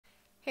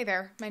Hey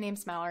there, my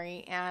name's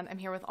Mallory and I'm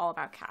here with All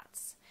About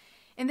Cats.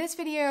 In this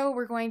video,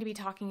 we're going to be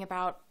talking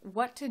about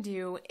what to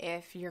do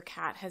if your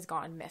cat has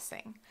gone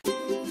missing.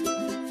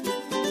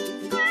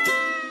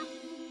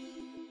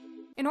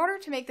 In order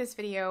to make this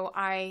video,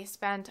 I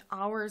spent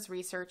hours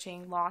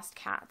researching lost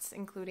cats,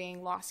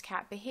 including lost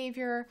cat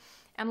behavior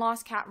and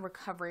lost cat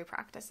recovery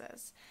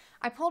practices.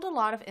 I pulled a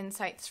lot of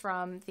insights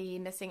from the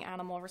Missing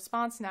Animal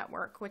Response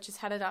Network, which is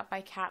headed up by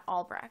Kat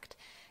Albrecht.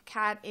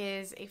 Kat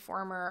is a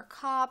former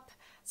cop,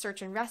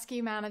 search and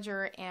rescue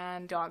manager,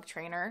 and dog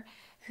trainer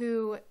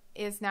who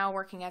is now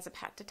working as a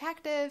pet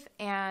detective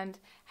and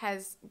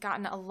has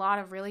gotten a lot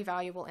of really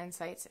valuable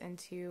insights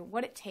into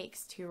what it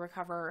takes to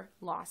recover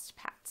lost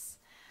pets.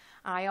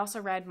 I also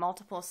read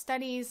multiple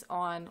studies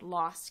on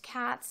lost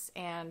cats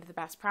and the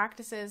best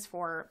practices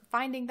for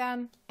finding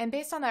them. And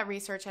based on that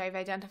research, I've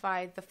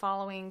identified the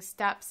following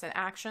steps and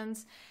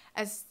actions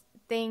as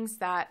things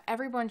that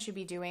everyone should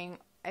be doing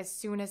as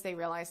soon as they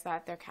realize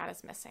that their cat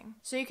is missing.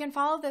 So you can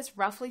follow this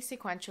roughly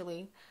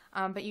sequentially,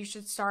 but you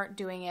should start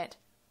doing it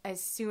as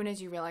soon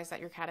as you realize that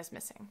your cat is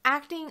missing.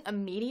 Acting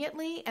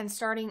immediately and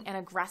starting an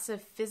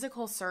aggressive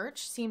physical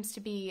search seems to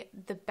be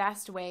the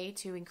best way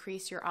to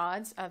increase your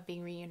odds of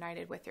being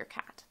reunited with your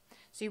cat.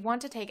 So you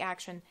want to take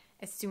action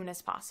as soon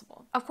as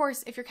possible. Of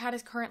course, if your cat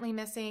is currently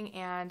missing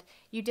and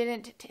you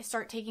didn't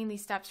start taking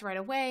these steps right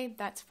away,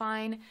 that's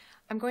fine.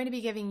 I'm going to be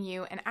giving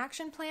you an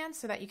action plan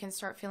so that you can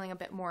start feeling a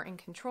bit more in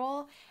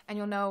control and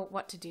you'll know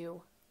what to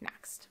do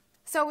next.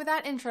 So with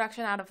that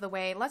introduction out of the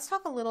way, let's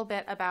talk a little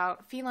bit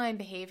about feline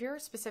behavior,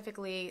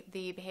 specifically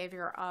the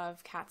behavior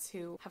of cats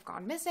who have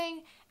gone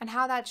missing and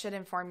how that should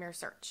inform your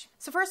search.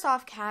 So first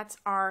off, cats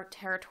are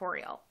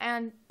territorial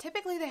and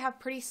typically they have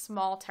pretty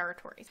small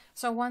territories.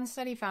 So one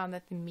study found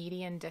that the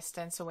median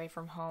distance away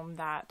from home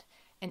that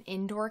an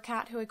indoor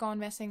cat who had gone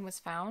missing was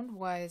found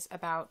was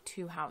about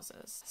 2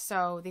 houses.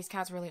 So these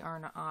cats really are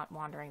not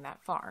wandering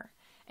that far.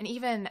 And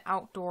even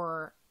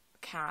outdoor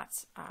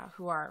cats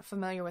who are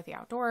familiar with the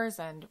outdoors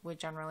and would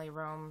generally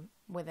roam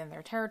within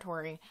their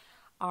territory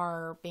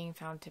are being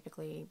found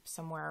typically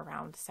somewhere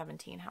around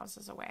 17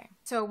 houses away.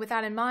 So with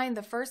that in mind,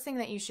 the first thing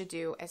that you should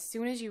do as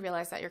soon as you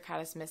realize that your cat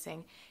is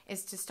missing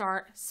is to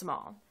start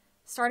small.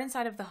 Start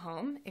inside of the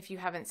home. If you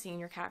haven't seen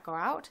your cat go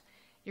out,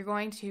 you're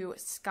going to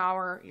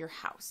scour your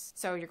house.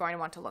 So you're going to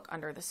want to look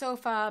under the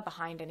sofa,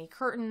 behind any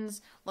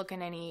curtains, look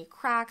in any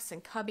cracks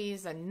and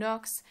cubbies and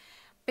nooks.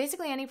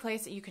 Basically any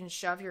place that you can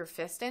shove your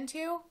fist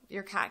into,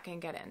 your cat can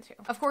get into.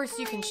 Of course,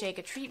 you can shake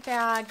a treat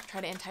bag, try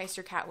to entice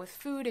your cat with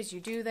food as you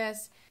do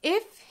this.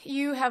 If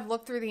you have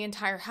looked through the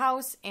entire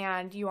house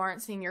and you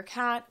aren't seeing your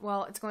cat,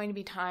 well, it's going to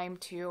be time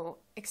to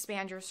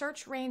expand your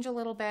search range a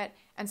little bit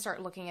and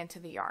start looking into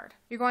the yard.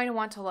 You're going to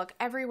want to look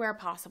everywhere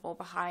possible,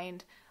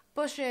 behind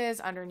bushes,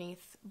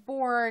 underneath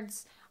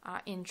boards,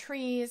 in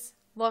trees.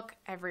 Look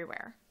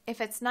everywhere. If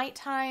it's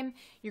nighttime,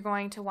 you're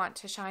going to want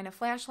to shine a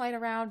flashlight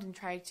around and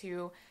try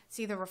to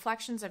see the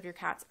reflections of your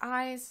cat's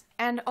eyes,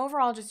 and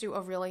overall just do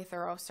a really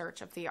thorough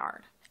search of the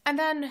yard. And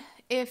then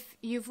if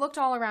you've looked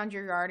all around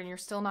your yard and you're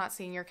still not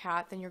seeing your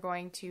cat, then you're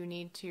going to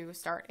need to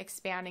start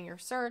expanding your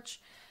search.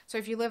 So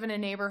if you live in a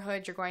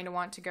neighborhood, you're going to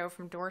want to go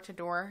from door to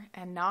door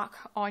and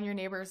knock on your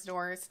neighbors'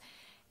 doors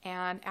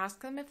and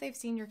ask them if they've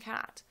seen your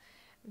cat.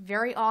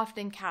 Very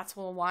often cats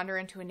will wander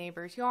into a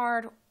neighbor's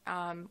yard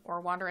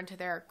or wander into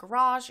their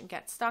garage and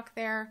get stuck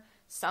there.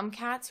 Some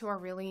cats who are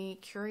really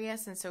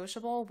curious and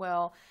sociable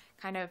will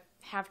kind of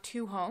have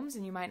 2 homes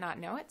and you might not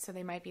know it, so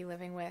they might be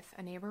living with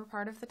a neighbor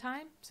part of the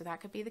time, so that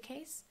could be the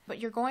case. But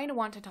you're going to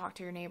want to talk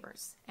to your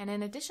neighbors. And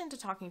in addition to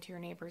talking to your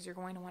neighbors, you're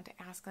going to want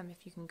to ask them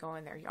if you can go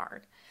in their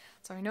yard.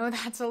 So I know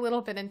that's a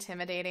little bit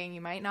intimidating.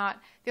 You might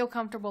not feel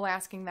comfortable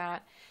asking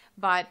that,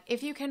 but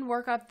if you can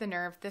work up the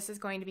nerve, this is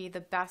going to be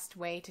the best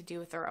way to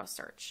do a thorough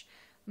search.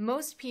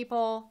 Most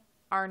people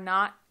are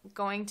not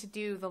going to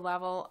do the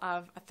level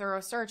of a thorough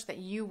search that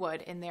you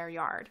would in their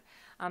yard.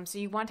 So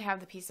you want to have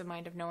the peace of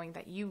mind of knowing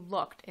that you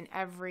looked in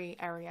every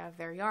area of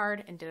their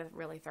yard and did a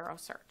really thorough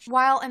search.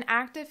 While an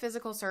active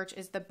physical search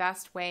is the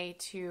best way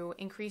to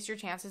increase your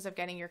chances of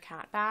getting your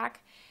cat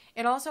back,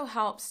 it also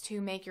helps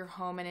to make your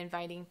home an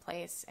inviting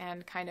place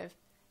and kind of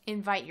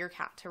invite your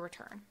cat to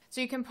return.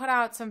 So you can put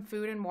out some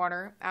food and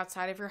water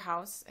outside of your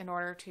house in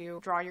order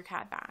to draw your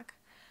cat back.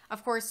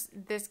 Of course,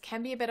 this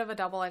can be a bit of a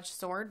double-edged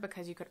sword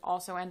because you could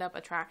also end up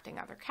attracting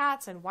other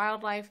cats and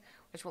wildlife,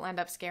 which will end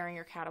up scaring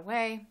your cat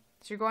away.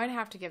 So you're going to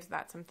have to give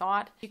that some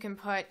thought. You can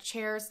put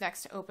chairs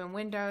next to open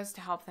windows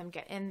to help them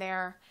get in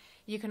there.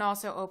 You can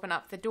also open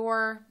up the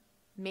door,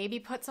 maybe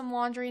put some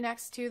laundry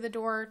next to the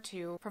door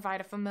to provide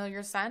a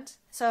familiar scent.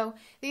 So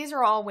these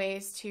are all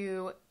ways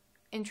to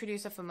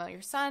introduce a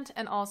familiar scent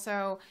and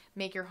also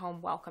make your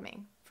home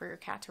welcoming for your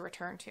cat to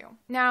return to.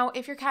 Now,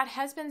 if your cat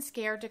has been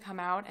scared to come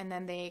out and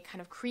then they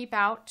kind of creep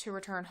out to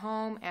return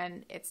home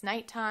and it's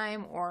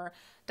nighttime or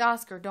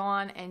dusk or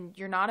dawn and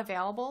you're not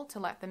available to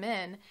let them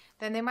in,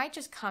 then they might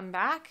just come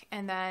back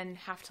and then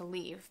have to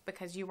leave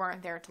because you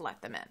weren't there to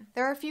let them in.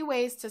 There are a few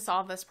ways to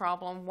solve this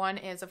problem. One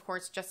is, of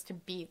course, just to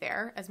be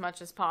there as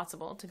much as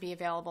possible, to be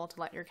available to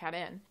let your cat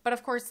in. But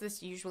of course,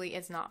 this usually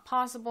is not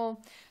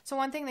possible. So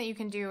one thing that you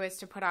can do is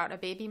to put out a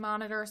baby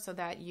monitor so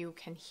that you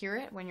can hear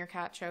it when your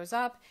cat shows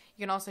up.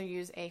 You can also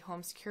use a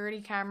home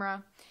security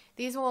camera.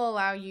 These will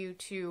allow you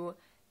to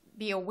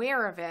be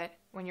aware of it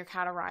when your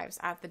cat arrives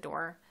at the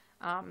door,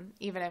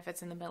 even if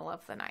it's in the middle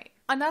of the night.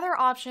 Another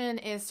option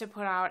is to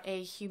put out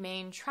a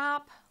humane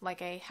trap, like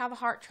a have a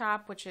heart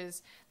trap, which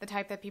is the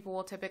type that people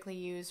will typically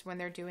use when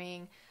they're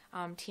doing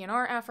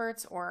TNR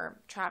efforts or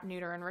trap,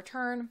 neuter, and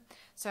return.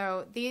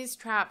 So these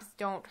traps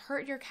don't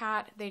hurt your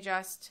cat, they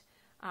just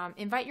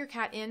invite your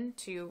cat in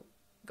to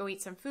go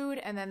eat some food,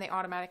 and then they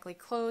automatically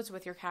close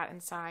with your cat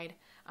inside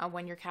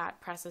when your cat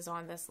presses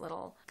on this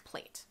little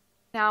plate.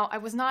 Now, I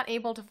was not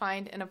able to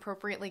find an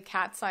appropriately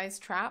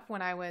cat-sized trap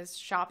when I was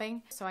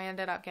shopping, so I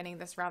ended up getting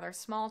this rather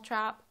small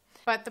trap.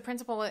 But the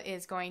principle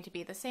is going to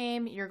be the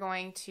same. You're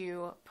going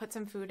to put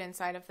some food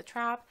inside of the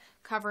trap,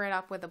 cover it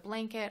up with a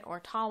blanket or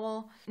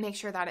towel, make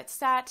sure that it's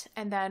set,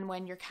 and then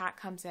when your cat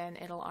comes in,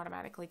 it'll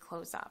automatically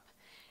close up.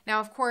 Now,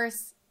 of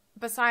course,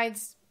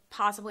 besides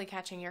possibly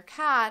catching your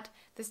cat,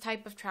 this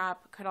type of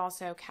trap could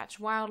also catch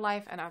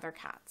wildlife and other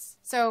cats.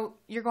 So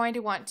you're going to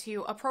want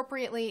to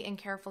appropriately and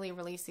carefully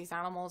release these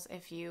animals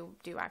if you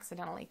do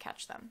accidentally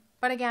catch them.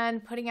 But again,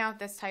 putting out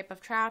this type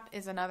of trap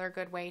is another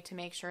good way to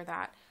make sure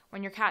that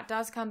when your cat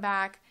does come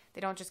back,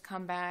 they don't just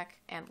come back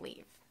and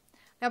leave.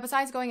 Now,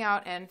 besides going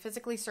out and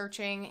physically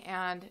searching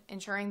and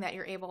ensuring that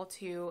you're able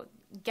to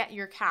get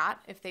your cat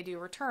if they do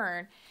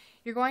return,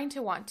 you're going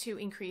to want to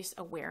increase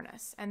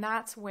awareness, and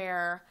that's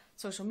where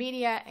social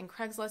media and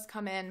Craigslist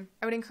come in.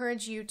 I would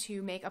encourage you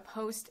to make a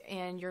post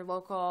in your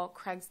local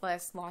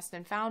Craigslist Lost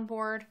and Found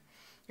board.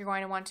 You're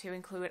going to want to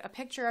include a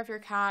picture of your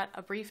cat,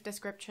 a brief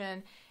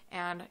description,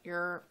 and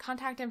your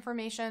contact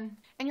information.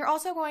 And you're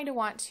also going to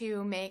want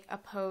to make a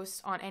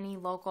post on any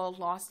local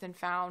Lost and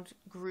Found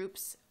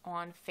groups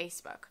on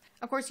Facebook.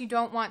 Of course, you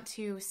don't want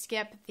to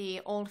skip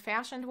the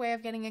old-fashioned way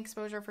of getting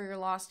exposure for your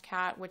lost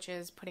cat, which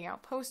is putting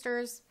out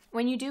posters.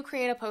 When you do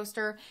create a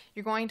poster,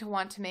 you're going to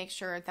want to make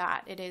sure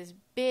that it is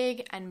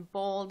big and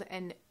bold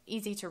and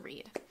easy to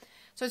read.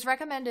 So it's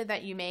recommended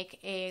that you make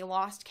a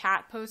lost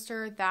cat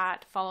poster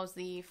that follows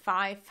the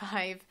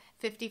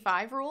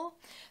 5-5-55 rule.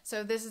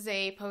 So this is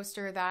a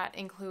poster that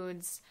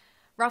includes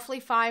roughly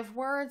 5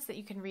 words that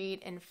you can read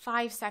in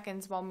 5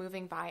 seconds while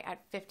moving by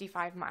at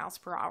 55 miles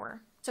per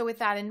hour. So with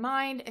that in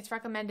mind, it's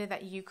recommended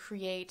that you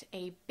create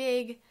a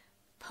big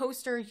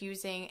poster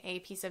using a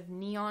piece of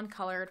neon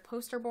colored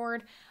poster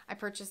board. I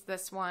purchased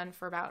this one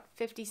for about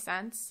 50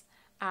 cents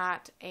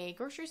at a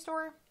grocery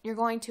store. You're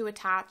going to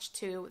attach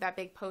to that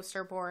big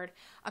poster board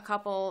a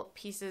couple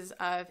pieces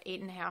of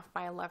 8.5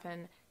 by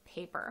 11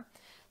 paper.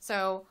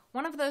 So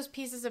one of those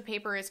pieces of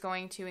paper is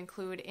going to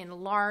include in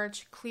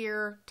large,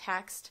 clear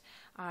text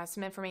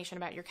some information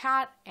about your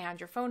cat and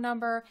your phone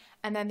number,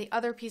 and then the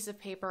other piece of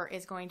paper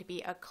is going to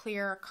be a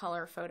clear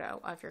color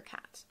photo of your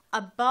cat.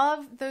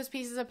 Above those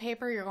pieces of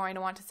paper, you're going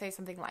to want to say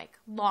something like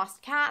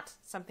lost cat,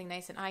 something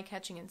nice and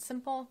eye-catching and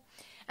simple.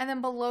 And then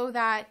below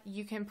that,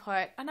 you can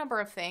put a number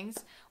of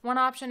things. One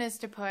option is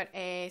to put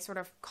a sort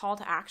of call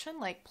to action,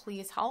 like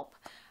please help,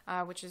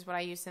 which is what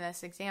I used in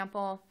this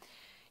example.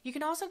 You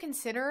can also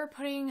consider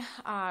putting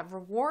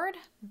reward,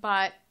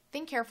 but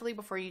think carefully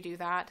before you do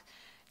that.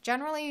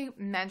 Generally,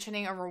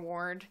 mentioning a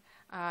reward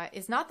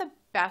is not the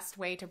best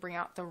way to bring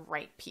out the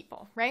right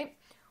people, right?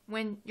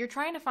 When you're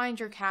trying to find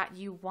your cat,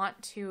 you want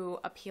to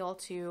appeal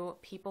to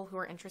people who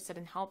are interested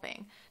in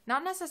helping,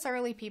 not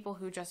necessarily people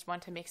who just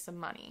want to make some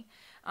money.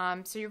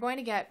 So you're going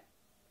to get,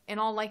 in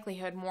all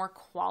likelihood, more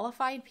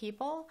qualified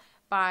people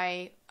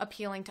by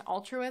appealing to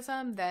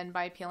altruism than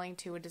by appealing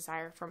to a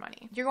desire for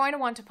money. You're going to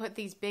want to put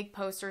these big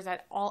posters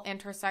at all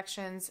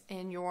intersections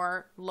in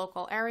your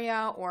local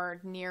area or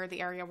near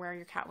the area where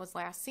your cat was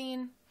last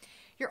seen.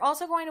 You're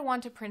also going to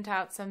want to print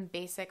out some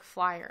basic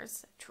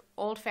flyers,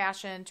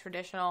 old-fashioned,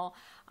 traditional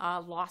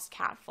lost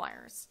cat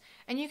flyers.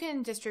 And you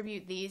can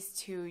distribute these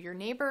to your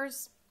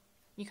neighbors.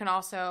 You can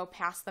also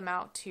pass them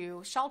out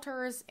to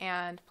shelters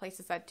and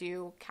places that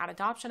do cat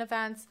adoption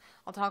events.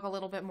 I'll talk a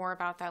little bit more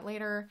about that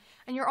later.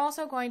 And you're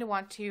also going to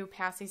want to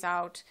pass these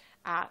out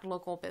at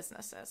local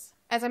businesses.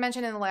 As I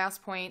mentioned in the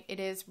last point, it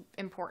is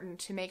important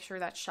to make sure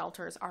that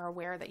shelters are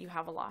aware that you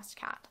have a lost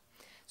cat.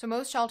 So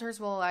most shelters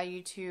will allow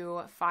you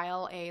to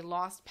file a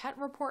lost pet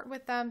report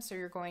with them. So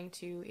you're going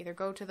to either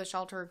go to the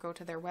shelter or go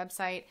to their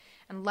website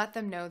and let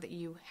them know that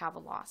you have a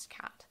lost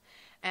cat.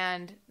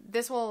 And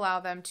this will allow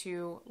them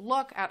to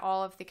look at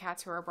all of the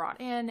cats who are brought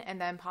in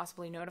and then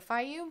possibly notify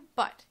you,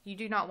 but you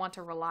do not want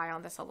to rely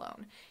on this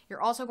alone.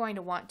 You're also going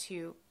to want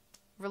to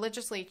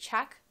religiously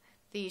check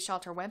the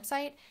shelter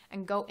website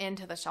and go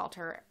into the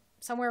shelter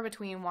somewhere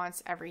between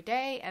once every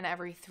day and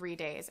every 3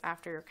 days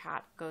after your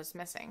cat goes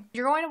missing.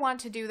 You're going to want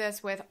to do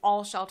this with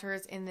all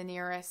shelters in the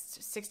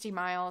nearest 60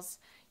 miles.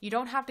 You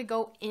don't have to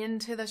go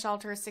into the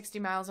shelter 60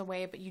 miles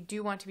away, but you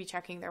do want to be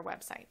checking their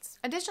websites.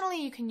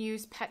 Additionally, you can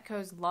use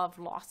Petco's Love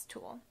Lost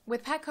tool.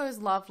 With Petco's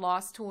Love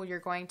Lost tool, you're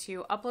going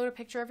to upload a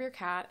picture of your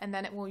cat, and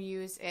then it will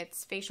use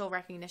its facial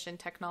recognition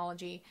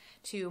technology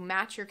to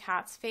match your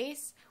cat's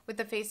face with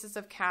the faces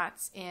of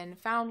cats in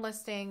found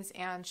listings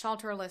and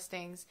shelter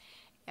listings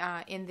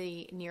in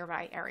the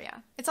nearby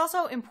area. It's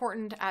also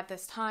important at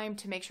this time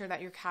to make sure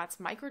that your cat's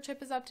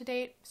microchip is up to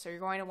date. So you're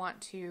going to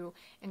want to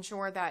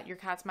ensure that your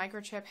cat's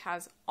microchip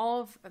has all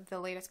of the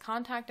latest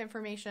contact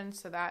information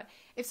so that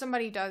if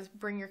somebody does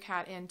bring your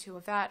cat into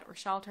a vet or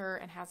shelter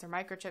and has their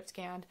microchip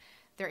scanned,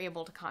 they're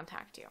able to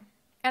contact you.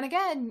 And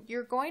again,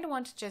 you're going to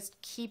want to just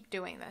keep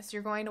doing this.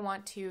 You're going to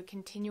want to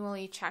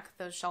continually check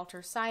those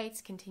shelter sites,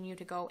 continue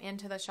to go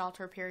into the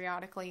shelter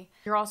periodically.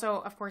 You're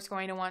also, of course,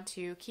 going to want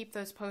to keep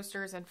those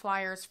posters and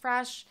flyers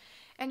fresh,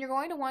 and you're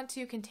going to want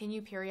to continue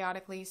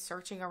periodically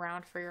searching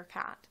around for your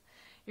cat.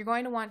 You're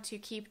going to want to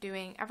keep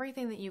doing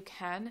everything that you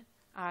can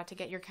to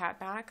get your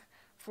cat back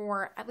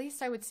for at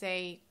least, I would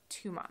say,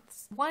 2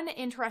 months. One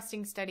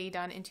interesting study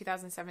done in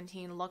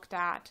 2017 looked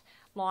at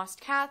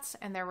lost cats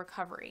and their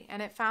recovery,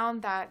 and it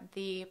found that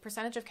the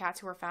percentage of cats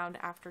who were found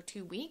after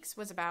 2 weeks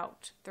was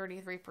about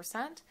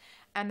 33%,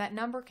 and that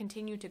number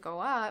continued to go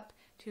up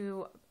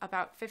to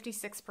about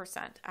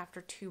 56%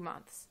 after 2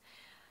 months.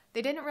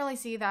 They didn't really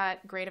see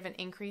that great of an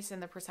increase in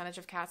the percentage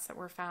of cats that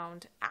were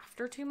found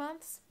after 2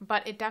 months,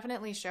 but it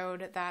definitely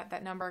showed that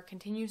that number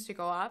continues to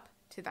go up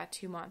to that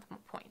 2-month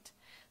point.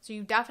 So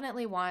you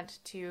definitely want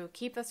to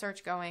keep the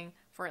search going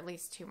for at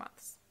least 2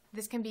 months.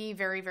 This can be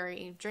very,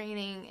 very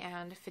draining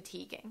and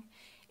fatiguing.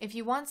 If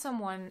you want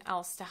someone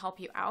else to help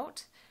you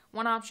out,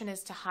 one option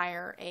is to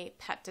hire a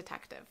pet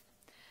detective.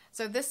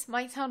 So this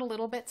might sound a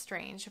little bit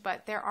strange,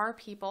 but there are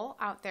people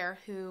out there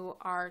who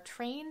are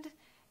trained,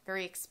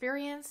 very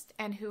experienced,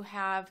 and who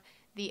have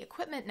the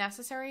equipment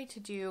necessary to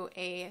do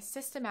a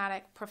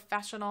systematic,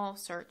 professional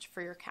search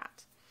for your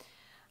cat.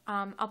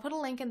 I'll put a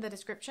link in the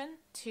description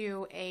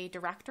to a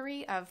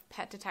directory of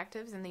pet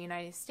detectives in the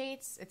United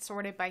States. It's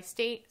sorted by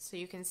state, so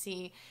you can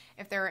see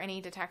if there are any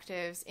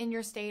detectives in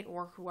your state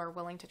or who are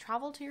willing to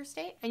travel to your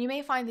state. And you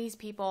may find these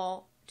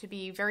people to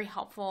be very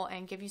helpful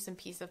and give you some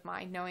peace of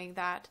mind knowing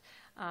that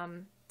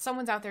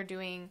someone's out there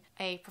doing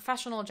a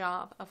professional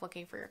job of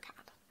looking for your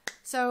cat.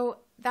 So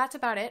that's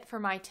about it for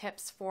my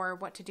tips for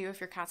what to do if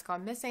your cat's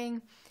gone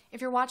missing. If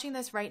you're watching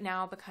this right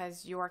now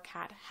because your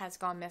cat has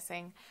gone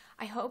missing,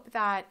 I hope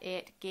that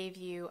it gave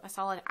you a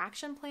solid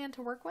action plan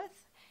to work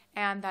with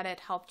and that it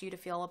helped you to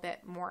feel a bit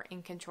more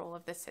in control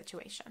of this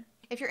situation.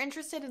 If you're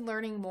interested in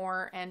learning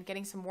more and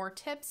getting some more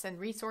tips and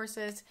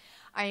resources,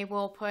 I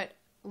will put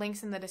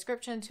links in the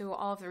description to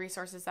all of the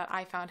resources that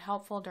I found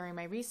helpful during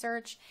my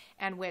research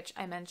and which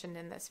I mentioned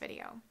in this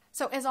video.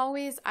 So as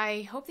always,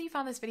 I hope that you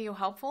found this video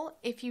helpful.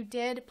 If you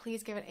did,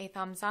 please give it a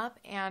thumbs up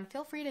and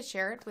feel free to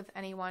share it with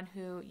anyone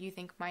who you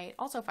think might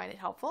also find it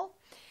helpful.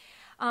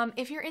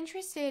 If you're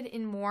interested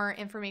in more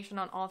information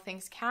on all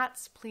things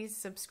cats, please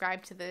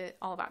subscribe to the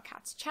All About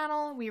Cats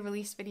channel. We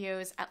release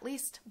videos at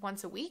least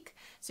once a week,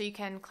 so you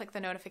can click the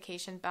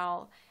notification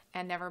bell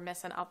and never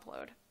miss an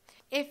upload.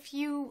 If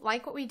you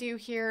like what we do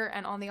here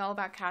and on the All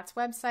About Cats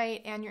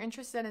website and you're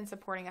interested in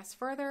supporting us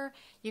further,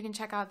 you can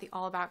check out the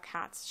All About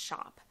Cats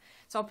shop.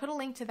 So I'll put a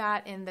link to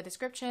that in the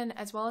description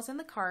as well as in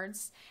the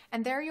cards,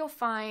 and there you'll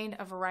find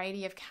a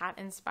variety of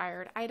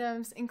cat-inspired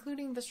items,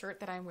 including the shirt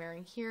that I'm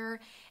wearing here,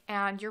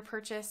 and your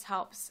purchase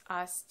helps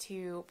us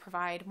to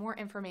provide more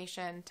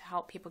information to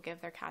help people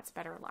give their cats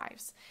better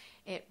lives.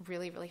 It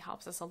really, really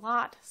helps us a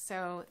lot,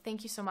 so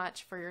thank you so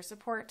much for your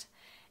support,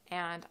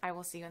 and I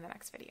will see you in the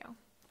next video.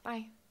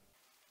 Bye.